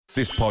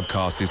This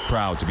podcast is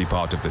proud to be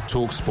part of the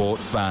TalkSport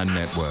Fan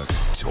Network.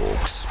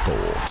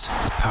 TalkSport.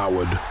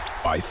 Powered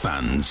by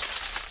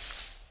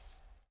fans.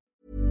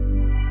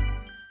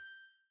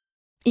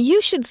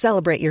 You should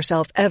celebrate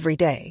yourself every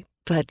day,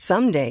 but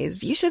some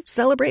days you should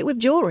celebrate with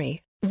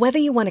jewelry. Whether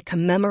you want to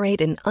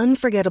commemorate an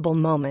unforgettable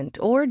moment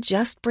or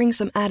just bring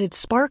some added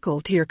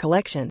sparkle to your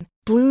collection,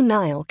 Blue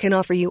Nile can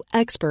offer you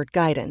expert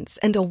guidance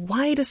and a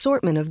wide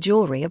assortment of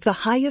jewelry of the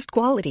highest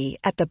quality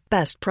at the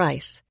best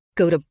price.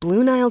 Go to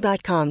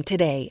BlueNile.com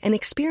today and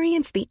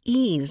experience the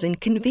ease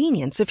and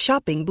convenience of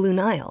shopping Blue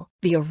Nile,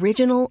 the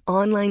original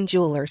online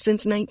jeweler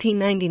since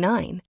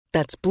 1999.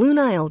 That's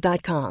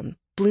BlueNile.com.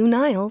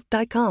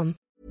 BlueNile.com.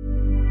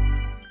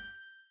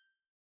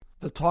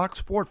 The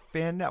TalkSport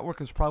Fan Network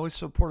is proudly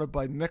supported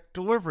by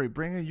McDelivery,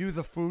 bringing you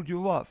the food you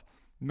love.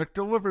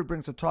 McDelivery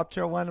brings a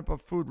top-tier lineup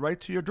of food right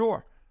to your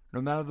door.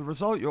 No matter the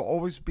result, you'll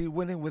always be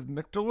winning with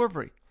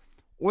McDelivery.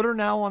 Order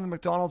now on the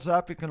McDonald's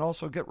app. You can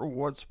also get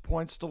rewards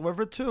points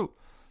delivered too,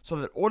 so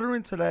that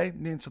ordering today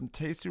means some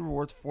tasty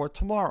rewards for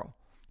tomorrow.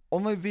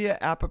 Only via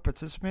app at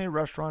participating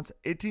restaurants.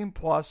 18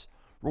 plus.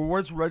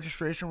 Rewards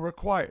registration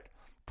required.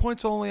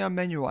 Points only on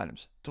menu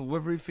items.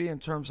 Delivery fee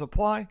and terms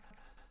apply.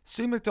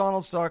 See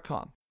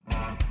McDonald's.com.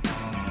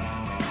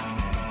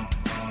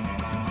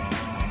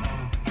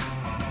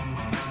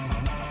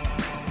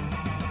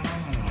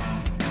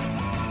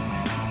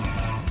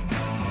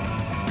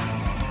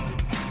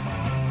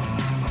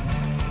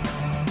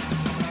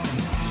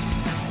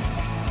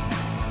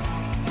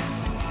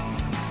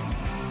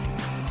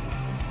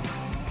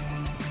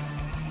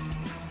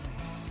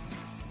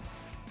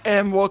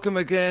 And welcome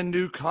again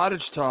to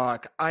Cottage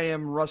Talk. I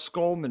am Russ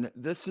Goldman.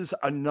 This is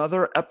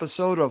another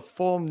episode of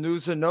Fulham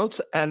News and Notes,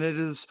 and it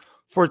is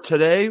for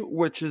today,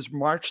 which is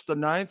March the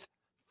 9th,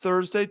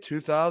 Thursday,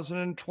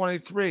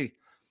 2023.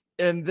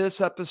 In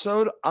this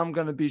episode, I'm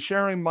going to be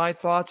sharing my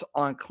thoughts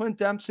on Clint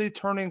Dempsey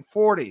turning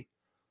 40.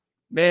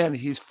 Man,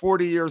 he's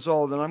 40 years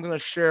old, and I'm going to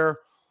share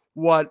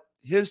what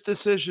his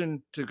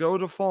decision to go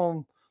to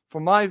Fulham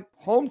for my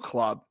home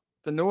club,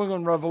 the New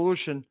England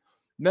Revolution,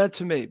 meant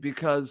to me,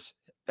 because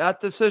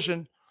that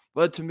decision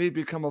led to me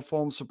become a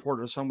Fulham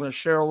supporter. So I'm going to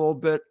share a little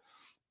bit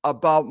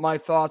about my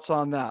thoughts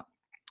on that.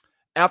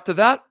 After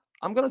that,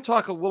 I'm going to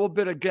talk a little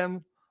bit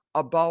again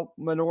about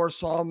Manor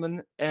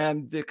Solomon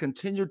and the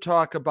continued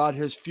talk about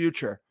his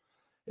future.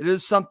 It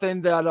is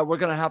something that we're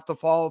going to have to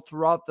follow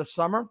throughout the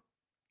summer,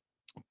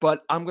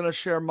 but I'm going to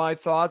share my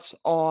thoughts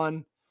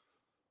on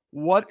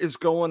what is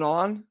going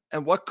on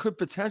and what could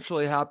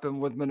potentially happen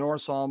with Manor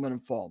Solomon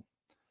and Fulham.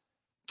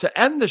 To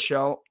end the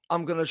show,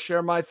 I'm going to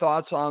share my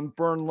thoughts on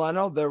Bernd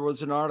Leno. There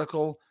was an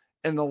article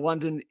in the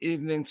London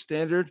Evening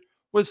Standard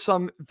with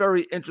some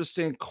very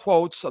interesting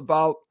quotes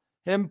about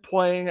him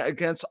playing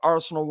against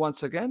Arsenal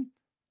once again,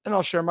 and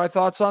I'll share my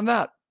thoughts on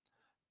that.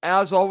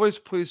 As always,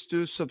 please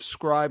do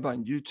subscribe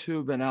on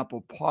YouTube and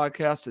Apple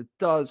Podcasts. It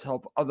does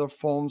help other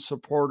Fulham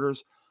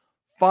supporters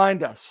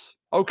find us.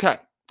 Okay,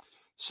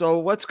 so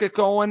let's get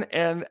going.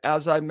 And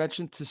as I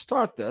mentioned to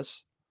start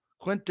this,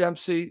 Clint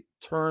Dempsey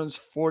turns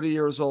 40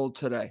 years old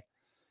today.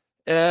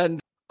 And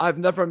I've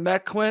never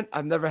met Clint.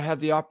 I've never had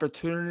the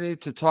opportunity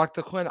to talk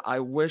to Clint. I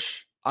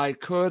wish I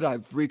could.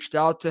 I've reached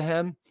out to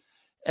him,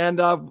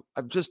 and I've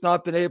just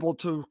not been able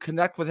to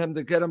connect with him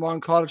to get him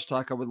on Cottage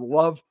Talk. I would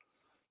love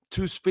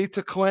to speak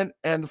to Clint.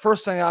 And the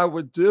first thing I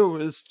would do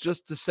is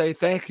just to say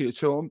thank you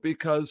to him,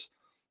 because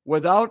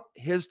without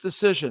his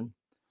decision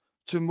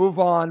to move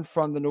on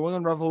from the New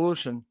England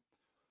Revolution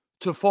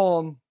to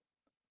Fulham,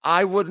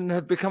 I wouldn't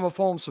have become a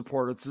Fulham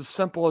supporter. It's as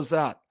simple as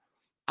that.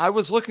 I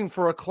was looking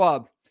for a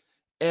club,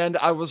 and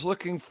I was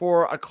looking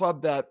for a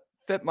club that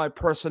fit my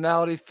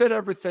personality, fit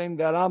everything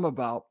that I'm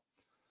about.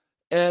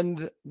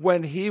 And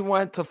when he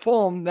went to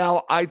Fulham,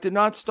 now I did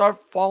not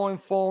start following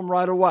Fulham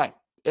right away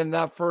in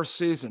that first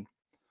season.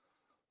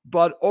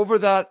 But over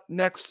that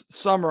next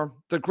summer,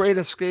 the Great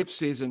Escape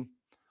season,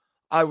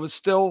 I was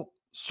still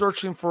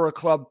searching for a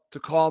club to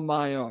call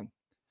my own.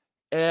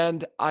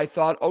 And I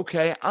thought,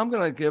 okay, I'm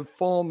going to give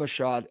Fulham a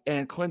shot.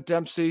 And Clint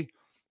Dempsey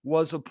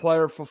was a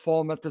player for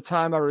Fulham at the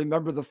time. I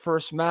remember the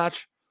first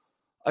match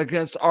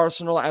against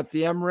Arsenal at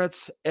the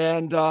Emirates.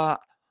 And I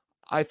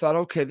thought,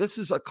 okay, this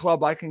is a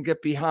club I can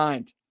get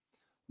behind.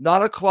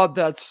 Not a club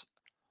that's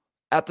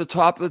at the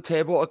top of the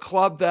table, a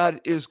club that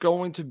is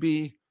going to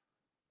be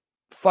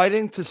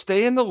fighting to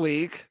stay in the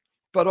league,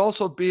 but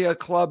also be a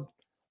club,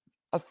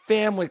 a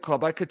family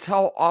club. I could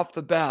tell off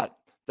the bat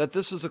that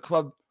this is a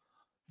club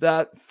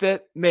that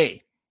fit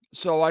me.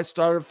 So I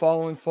started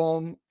following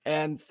Fulham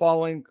and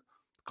following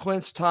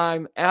Clint's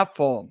time at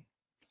Fulham.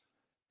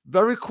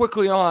 Very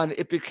quickly on,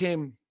 it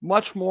became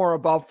much more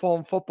about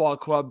Fulham Football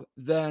Club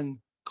than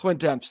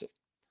Clint Dempsey.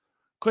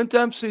 Clint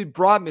Dempsey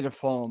brought me to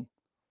Fulham,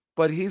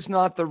 but he's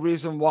not the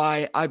reason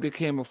why I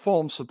became a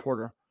Fulham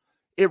supporter.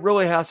 It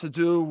really has to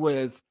do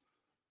with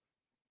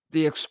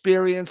the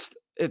experience,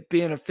 it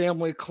being a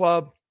family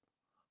club,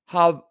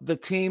 how the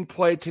team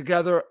played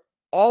together,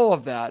 all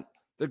of that.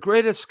 The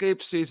Great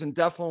Escape season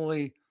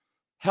definitely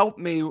helped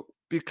me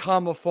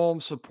become a Fulham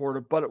supporter,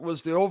 but it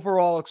was the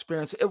overall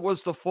experience. It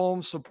was the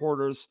Fulham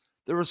supporters.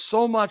 There was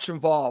so much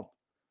involved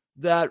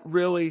that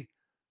really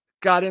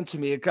got into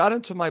me. It got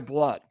into my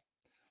blood.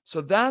 So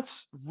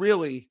that's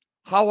really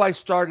how I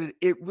started.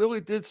 It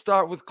really did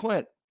start with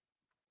Clint,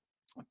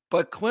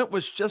 but Clint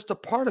was just a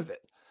part of it.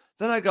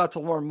 Then I got to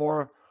learn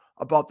more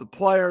about the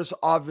players,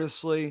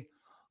 obviously,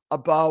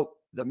 about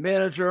the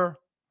manager,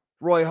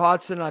 Roy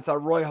Hodgson. I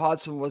thought Roy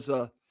Hodgson was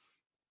a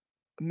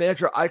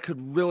manager I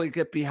could really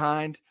get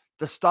behind.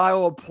 The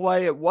style of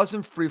play, it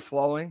wasn't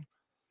free-flowing.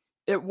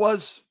 It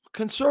was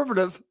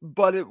conservative,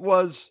 but it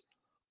was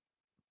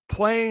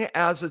playing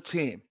as a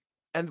team.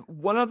 And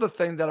one other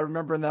thing that I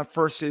remember in that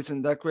first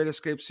season, that Great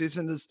Escape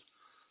season, is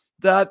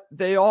that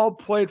they all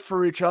played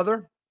for each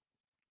other.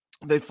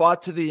 They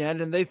fought to the end,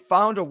 and they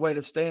found a way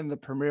to stay in the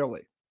Premier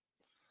League.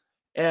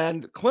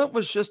 And Clint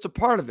was just a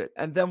part of it.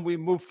 And then we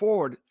moved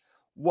forward.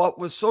 What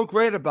was so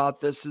great about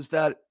this is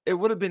that it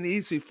would have been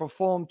easy for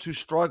Fulham to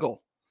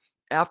struggle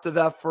after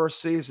that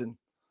first season,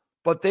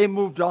 but they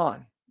moved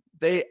on.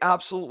 They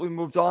absolutely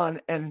moved on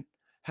and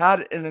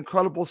had an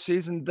incredible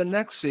season the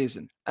next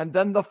season, and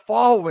then the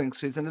following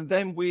season. And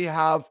then we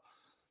have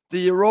the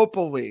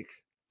Europa League.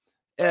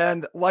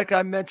 And like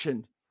I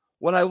mentioned,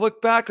 when I look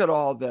back at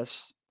all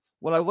this,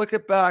 when I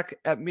look back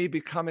at me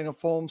becoming a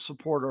Fulham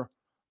supporter,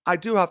 I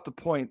do have to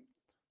point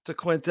to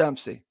Clint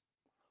Dempsey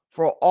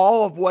for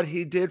all of what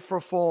he did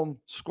for Fulham,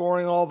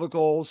 scoring all the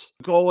goals.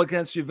 The goal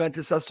against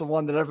Juventus, that's the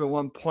one that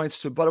everyone points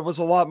to, but it was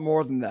a lot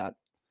more than that.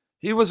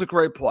 He was a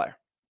great player.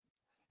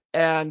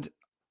 And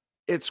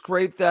it's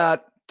great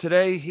that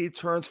today he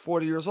turns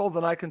 40 years old,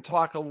 and I can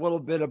talk a little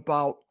bit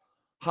about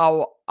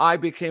how I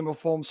became a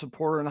Fulham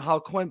supporter and how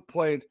Clint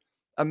played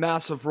a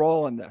massive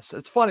role in this.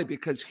 It's funny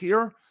because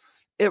here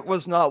it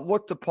was not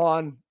looked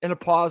upon in a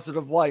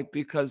positive light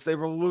because they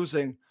were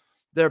losing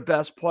their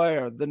best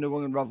player, the New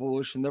England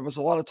Revolution. There was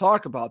a lot of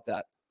talk about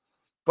that.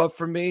 But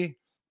for me,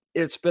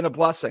 it's been a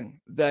blessing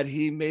that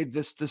he made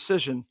this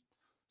decision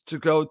to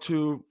go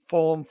to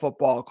Fulham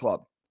Football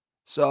Club.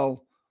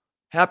 So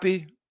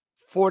happy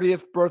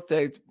 40th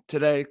birthday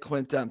today,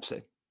 Clint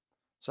Dempsey.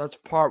 So that's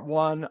part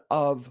one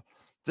of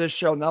this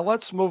show. Now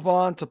let's move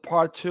on to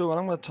part two, and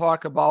I'm going to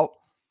talk about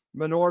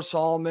Manor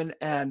Solomon.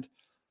 And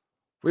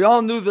we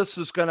all knew this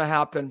was going to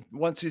happen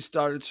once he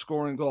started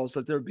scoring goals,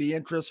 that there'd be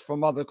interest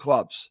from other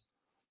clubs.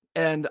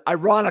 And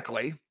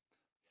ironically,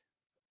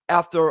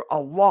 after a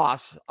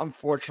loss,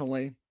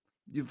 unfortunately,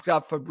 you've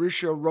got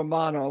Fabrizio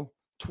Romano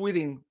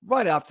tweeting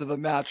right after the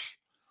match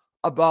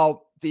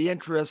about the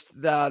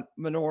interest that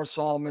Manor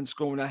Solomon's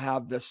going to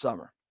have this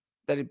summer,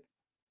 that he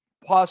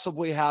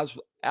possibly has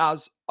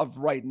as of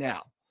right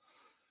now.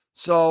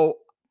 So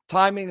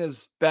timing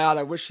is bad.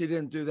 I wish he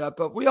didn't do that,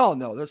 but we all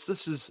know this.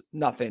 This is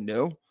nothing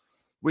new.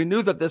 We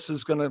knew that this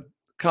is going to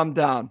come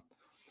down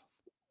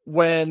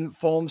when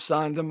Fulham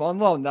signed him on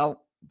loan. Now,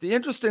 the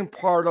interesting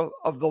part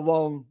of the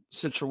loan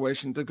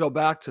situation, to go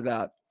back to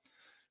that,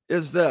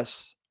 is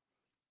this.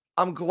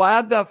 I'm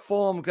glad that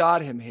Fulham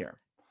got him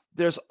here.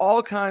 There's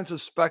all kinds of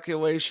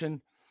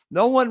speculation.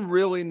 No one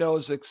really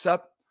knows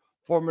except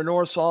for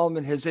Manor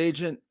Solomon, his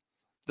agent,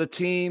 the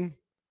team,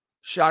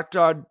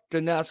 Shakhtar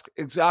Donetsk,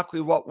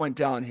 exactly what went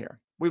down here.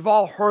 We've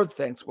all heard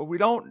things, but we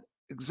don't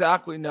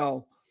exactly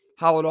know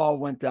how it all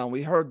went down.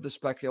 We heard the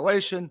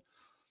speculation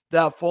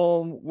that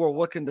Fulham were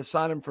looking to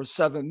sign him for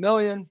 $7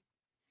 million.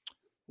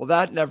 Well,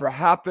 that never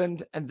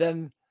happened. And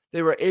then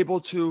they were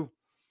able to,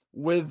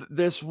 with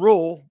this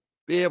rule,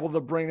 be able to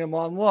bring him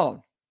on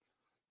loan.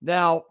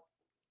 Now,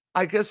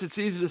 I guess it's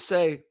easy to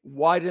say,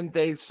 why didn't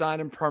they sign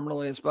him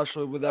permanently,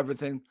 especially with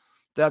everything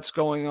that's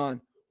going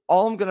on?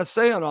 All I'm going to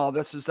say on all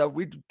this is that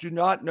we do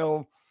not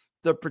know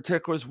the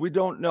particulars. We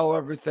don't know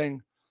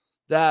everything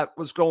that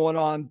was going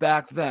on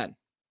back then.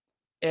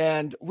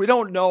 And we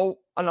don't know,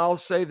 and I'll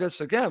say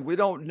this again, we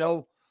don't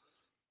know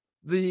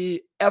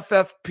the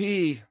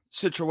FFP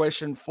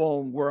situation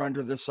Fulham were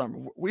under this summer.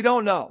 We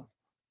don't know.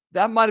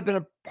 That might have been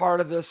a part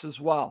of this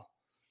as well.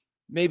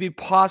 Maybe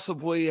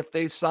possibly if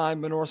they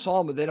sign Manor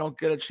Solomon, they don't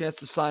get a chance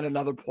to sign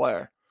another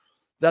player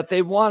that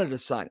they wanted to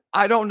sign.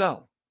 I don't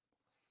know.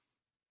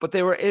 But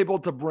they were able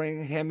to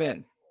bring him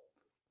in.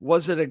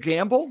 Was it a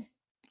gamble?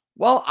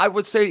 Well, I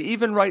would say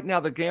even right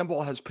now, the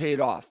gamble has paid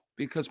off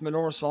because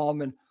Manor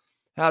Solomon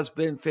has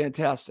been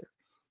fantastic.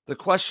 The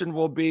question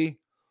will be,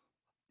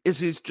 is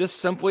he just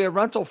simply a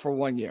rental for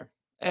 1 year?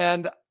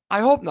 And I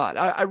hope not.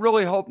 I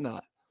really hope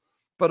not.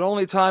 But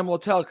only time will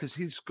tell because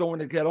he's going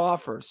to get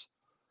offers.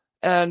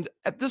 And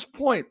at this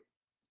point,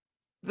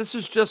 this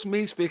is just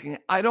me speaking.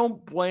 I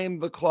don't blame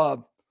the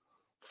club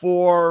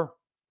for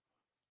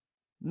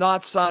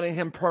not signing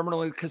him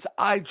permanently because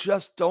I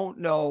just don't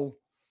know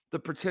the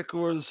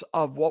particulars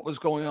of what was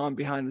going on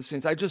behind the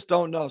scenes. I just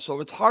don't know. So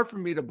it's hard for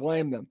me to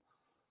blame them.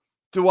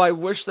 Do I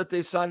wish that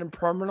they signed him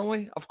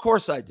permanently? Of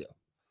course I do.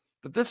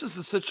 But this is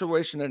the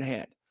situation at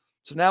hand.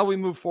 So now we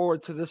move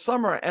forward to this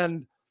summer,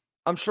 and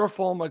I'm sure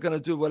Fulham are going to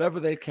do whatever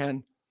they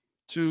can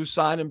to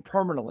sign him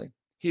permanently.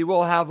 He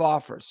will have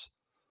offers.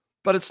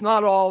 But it's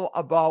not all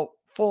about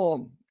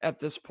Fulham at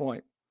this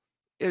point.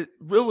 it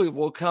really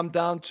will come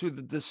down to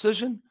the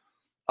decision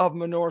of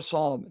Manor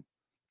Solomon.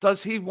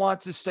 Does he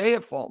want to stay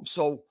at Fulham?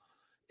 So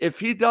if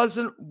he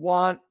doesn't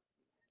want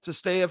to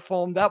stay at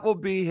Fulham, that will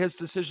be his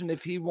decision.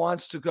 If he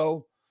wants to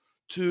go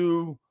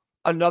to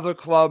another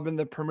club in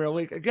the Premier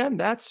League, again,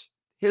 that's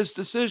his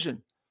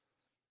decision.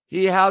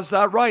 He has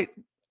that right,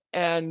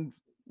 and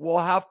we'll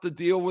have to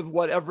deal with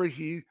whatever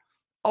he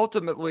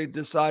ultimately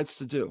decides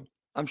to do.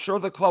 I'm sure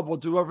the club will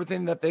do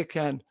everything that they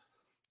can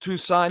to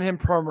sign him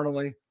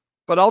permanently,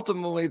 but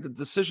ultimately the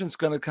decision's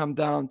going to come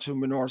down to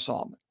Manor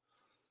Solomon.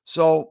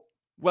 So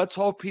let's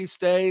hope he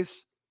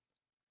stays.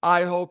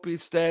 I hope he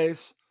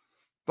stays,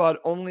 but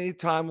only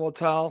time will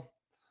tell.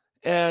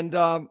 And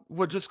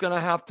we're just going to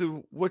have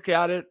to look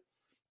at it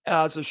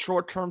as a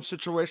short-term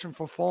situation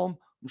for Fulham.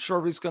 I'm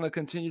sure he's going to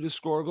continue to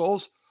score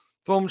goals.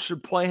 Fulham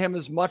should play him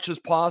as much as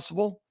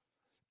possible.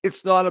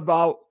 It's not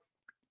about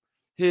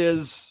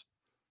his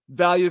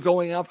value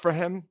going up for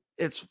him.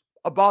 It's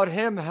about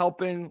him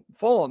helping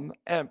Fulham.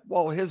 And,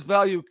 well, his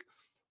value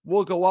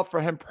will go up for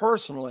him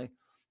personally.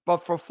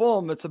 But for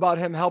Fulham, it's about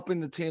him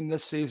helping the team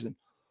this season.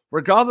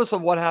 Regardless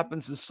of what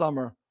happens this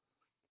summer,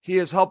 he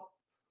has helped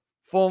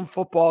Fulham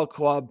Football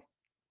Club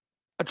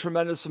a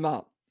tremendous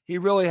amount. He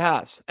really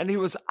has. And he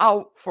was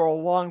out for a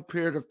long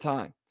period of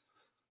time.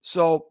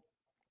 So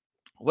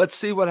let's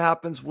see what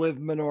happens with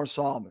Manor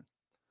Solomon.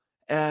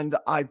 And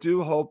I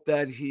do hope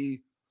that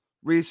he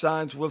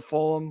re-signs with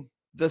Fulham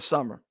this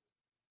summer.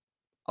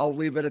 I'll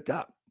leave it at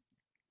that.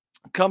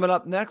 Coming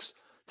up next,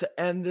 to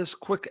end this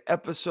quick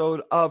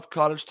episode of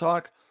Cottage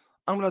Talk,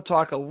 I'm going to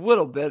talk a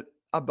little bit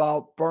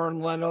about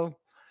Bernd Leno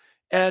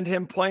and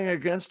him playing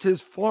against his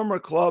former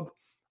club,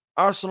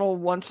 Arsenal,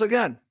 once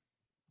again.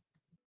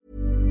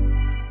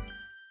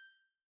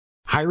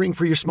 Hiring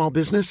for your small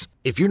business?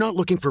 If you're not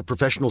looking for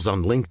professionals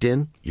on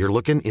LinkedIn, you're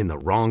looking in the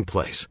wrong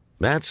place.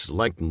 That's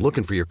like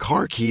looking for your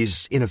car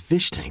keys in a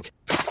fish tank.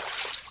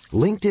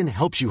 LinkedIn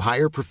helps you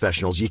hire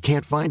professionals you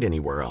can't find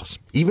anywhere else,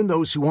 even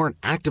those who aren't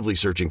actively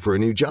searching for a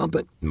new job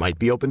but might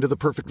be open to the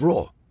perfect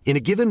role. In a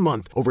given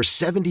month, over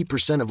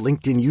 70% of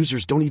LinkedIn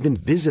users don't even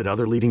visit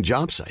other leading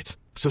job sites.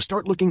 So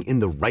start looking in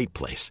the right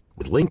place.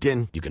 With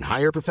LinkedIn, you can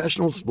hire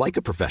professionals like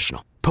a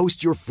professional.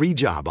 Post your free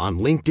job on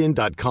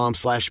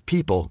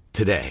linkedin.com/people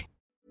today.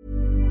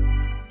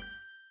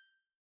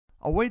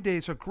 Away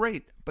days are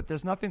great, but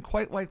there's nothing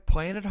quite like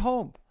playing at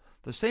home.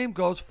 The same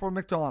goes for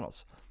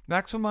McDonald's.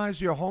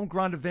 Maximize your home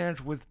ground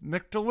advantage with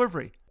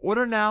McDelivery.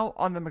 Order now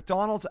on the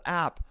McDonald's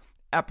app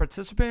at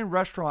participating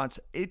restaurants.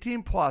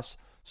 18 plus.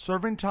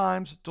 Serving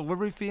times,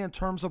 delivery fee, and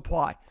terms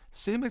apply.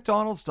 See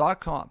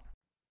McDonald's.com.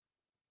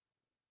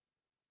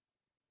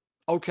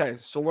 Okay,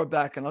 so we're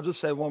back, and I'll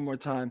just say one more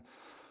time.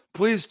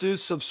 Please do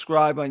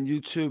subscribe on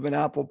YouTube and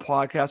Apple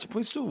Podcasts.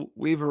 Please do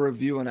leave a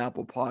review on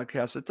Apple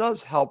Podcasts. It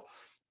does help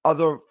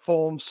other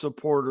Fulham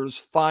supporters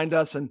find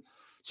us and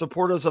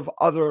supporters of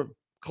other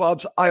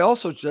clubs. I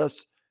also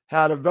just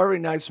had a very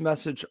nice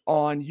message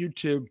on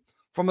YouTube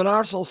from an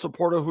Arsenal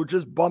supporter who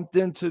just bumped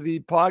into the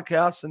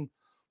podcast and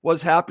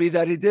was happy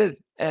that he did.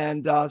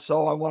 And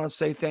so I want to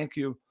say thank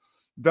you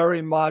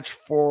very much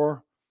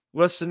for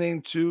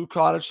listening to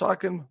Cottage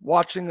Talk and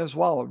watching as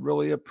well. I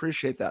really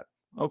appreciate that.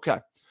 Okay.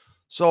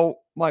 So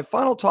my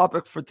final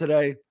topic for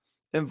today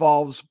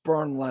involves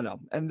Bernd Leno.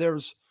 And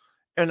there's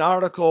an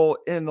article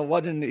in the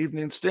London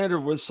Evening Standard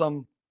with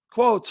some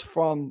quotes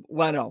from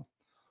Leno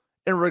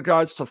in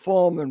regards to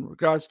Fulham, in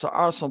regards to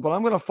Arsenal. But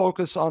I'm going to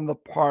focus on the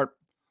part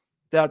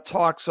that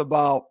talks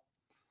about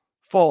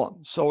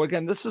Fulham. So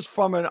again, this is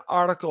from an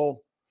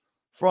article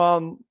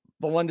from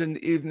the London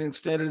Evening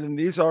Standard, and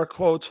these are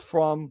quotes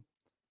from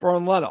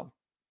Bernd Leno.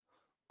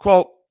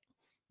 Quote,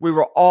 "We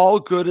were all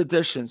good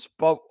additions,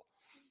 but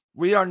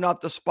we are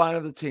not the spine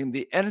of the team.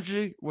 The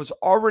energy was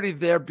already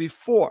there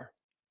before."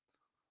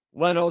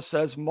 Leno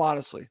says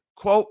modestly,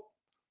 quote,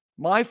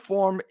 "My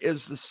form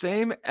is the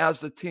same as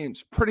the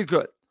team's, pretty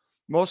good.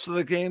 Most of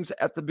the games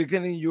at the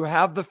beginning, you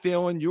have the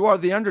feeling you are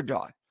the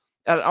underdog.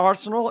 At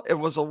Arsenal, it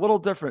was a little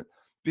different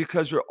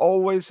because you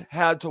always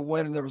had to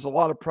win and there was a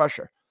lot of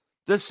pressure.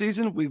 This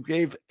season, we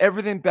gave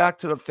everything back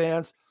to the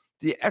fans.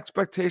 The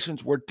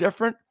expectations were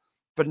different,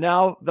 but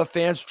now the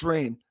fans'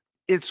 dream,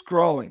 it's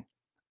growing.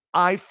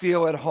 I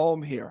feel at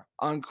home here,"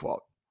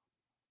 unquote.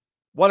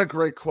 What a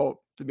great quote,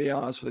 to be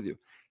honest with you.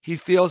 He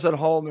feels at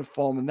home at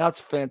Fulham, and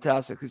that's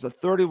fantastic. He's a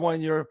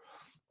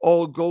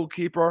 31-year-old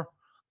goalkeeper,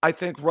 I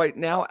think right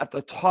now at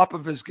the top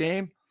of his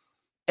game.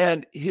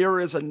 And here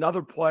is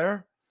another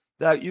player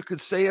that you could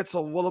say it's a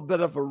little bit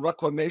of a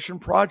reclamation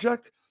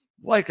project,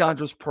 like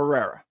Andres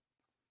Pereira.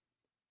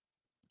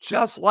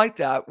 Just like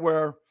that,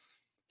 where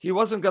he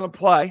wasn't going to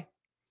play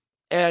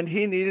and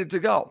he needed to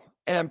go.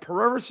 And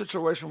Pereira's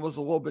situation was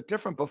a little bit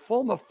different, but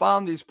Fulham have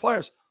found these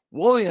players.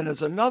 Willian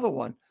is another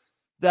one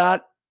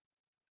that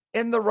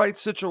in the right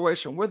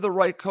situation, with the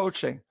right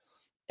coaching,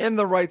 in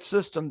the right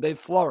system, they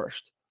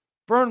flourished.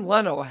 Bernd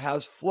Leno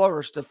has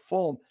flourished at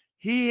Fulham.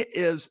 He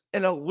is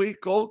an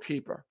elite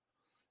goalkeeper.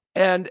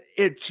 And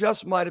it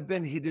just might have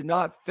been he did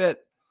not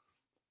fit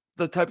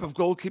the type of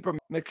goalkeeper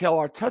Mikel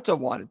Arteta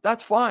wanted.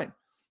 That's fine.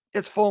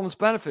 it's Fulham's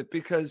benefit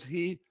because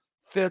he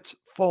fits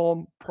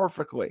Fulham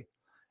perfectly.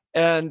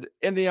 And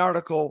in the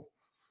article,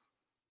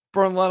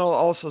 Bernd Leno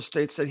also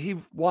states that he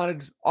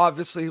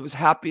was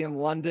happy in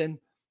London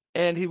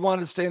and he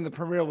wanted to stay in the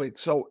Premier League.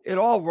 So it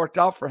all worked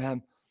out for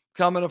him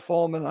coming to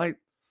Fulham. And I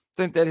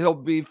think that he'll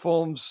be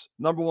Fulham's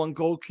number one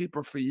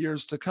goalkeeper for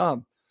years to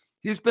come.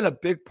 He's been a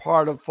big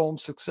part of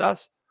Fulham's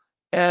success.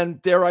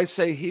 And dare I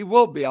say, he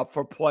will be up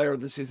for player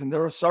of the season.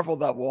 There are several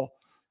that will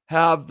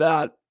have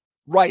that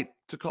right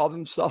to call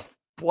themselves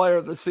player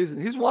of the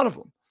season. He's one of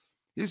them.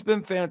 He's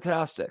been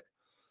fantastic.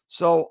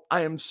 So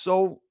I am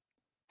so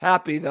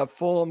happy that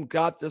Fulham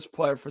got this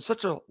player for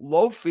such a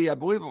low fee. I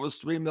believe it was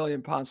 £3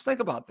 million. Think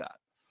about that.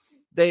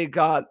 They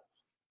got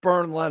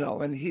Bernd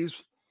Leno, and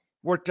he's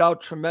worked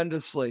out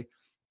tremendously.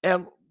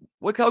 And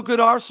look how good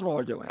Arsenal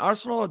are doing.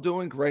 Arsenal are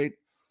doing great.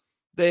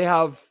 They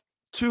have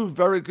two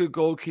very good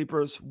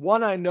goalkeepers.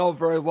 One I know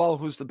very well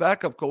who's the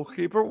backup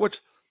goalkeeper, which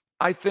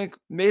I think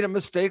made a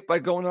mistake by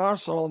going to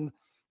Arsenal, and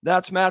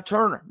that's Matt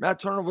Turner. Matt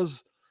Turner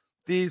was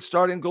the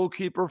starting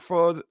goalkeeper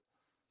for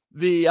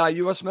the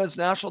U.S. men's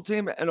national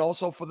team and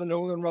also for the New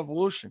England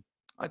Revolution.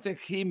 I think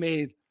he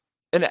made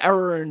an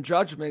error in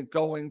judgment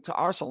going to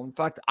Arsenal. In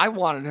fact, I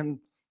wanted him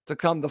to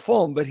come to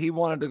Fulham, but he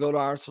wanted to go to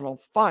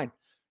Arsenal. Fine.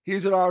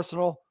 He's at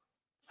Arsenal.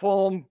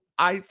 Fulham,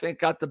 I think,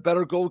 got the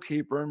better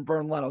goalkeeper in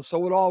Bernd Leno.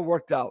 So it all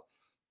worked out.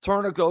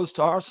 Turner goes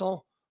to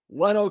Arsenal.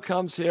 Leno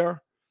comes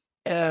here,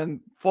 and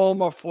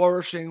Fulham are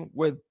flourishing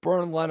with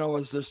Bernd Leno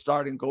as their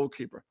starting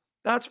goalkeeper.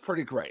 That's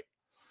pretty great.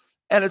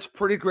 And it's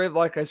pretty great,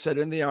 like I said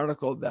in the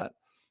article, that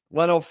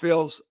Leno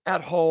feels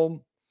at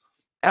home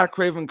at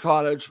Craven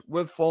Cottage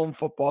with Fulham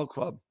Football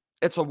Club.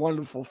 It's a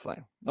wonderful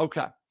thing.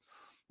 Okay.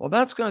 Well,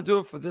 that's going to do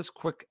it for this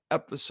quick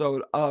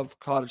episode of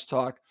Cottage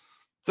Talk.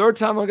 Third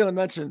time I'm going to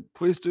mention,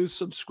 please do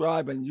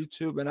subscribe on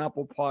YouTube and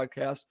Apple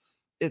Podcasts.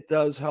 It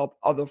does help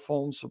other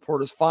Fulham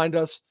supporters find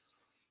us.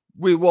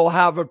 We will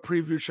have a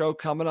preview show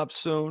coming up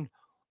soon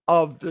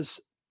of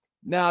this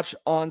match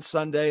on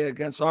Sunday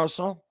against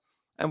Arsenal,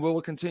 and we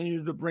will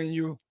continue to bring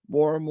you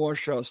more and more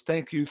shows.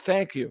 Thank you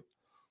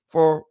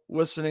for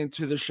listening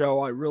to the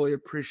show. I really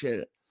appreciate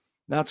it.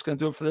 That's going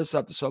to do it for this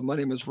episode. My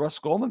name is Russ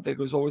Goldman. Thank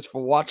you as always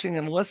for watching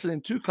and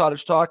listening to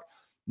Cottage Talk,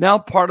 now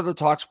part of the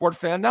TalkSport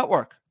Fan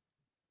Network.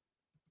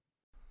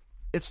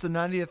 It's the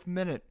 90th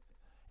minute,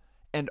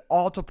 and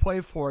all to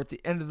play for at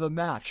the end of the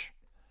match.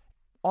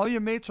 All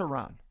your mates are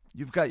around.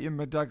 You've got your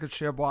McNugget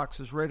share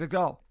boxes ready to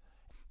go.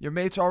 Your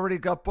mates already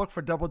got booked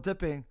for double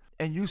dipping,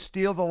 and you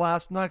steal the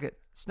last nugget,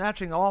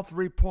 snatching all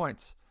 3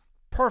 points.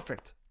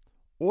 Perfect.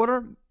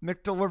 Order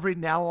McDelivery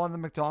now on the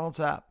McDonald's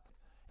app.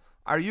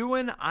 Are you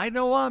in? I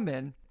know I'm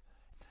in.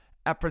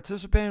 At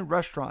participating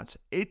restaurants,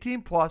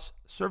 18 plus,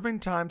 serving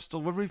times,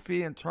 delivery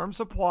fee, and terms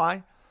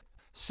apply.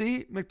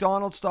 See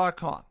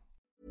McDonald's.com.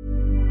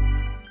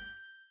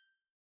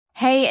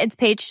 Hey, it's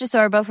Paige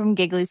DeSorbo from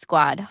Giggly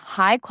Squad.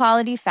 High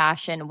quality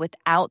fashion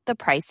without the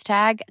price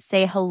tag.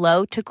 Say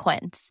hello to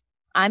Quince.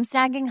 I'm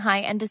snagging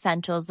high-end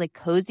essentials like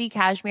cozy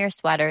cashmere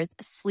sweaters,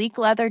 sleek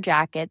leather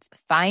jackets,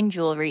 fine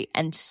jewelry,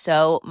 and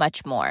so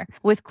much more.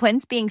 With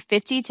Quince being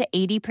 50 to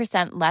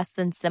 80% less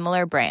than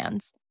similar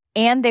brands.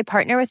 And they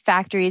partner with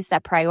factories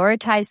that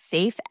prioritize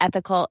safe,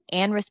 ethical,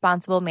 and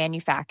responsible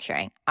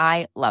manufacturing.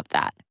 I love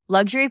that.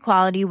 Luxury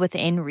quality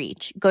within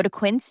reach. Go to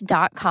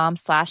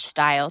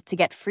quince.com/style to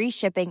get free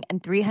shipping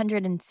and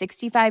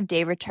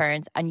 365-day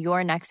returns on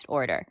your next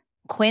order.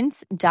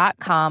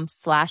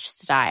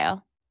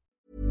 Quince.com/style.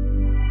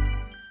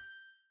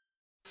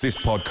 This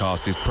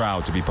podcast is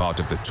proud to be part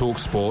of the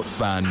TalkSport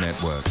Fan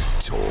Network.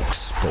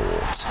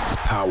 TalkSport.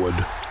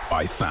 Powered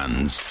by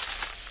fans.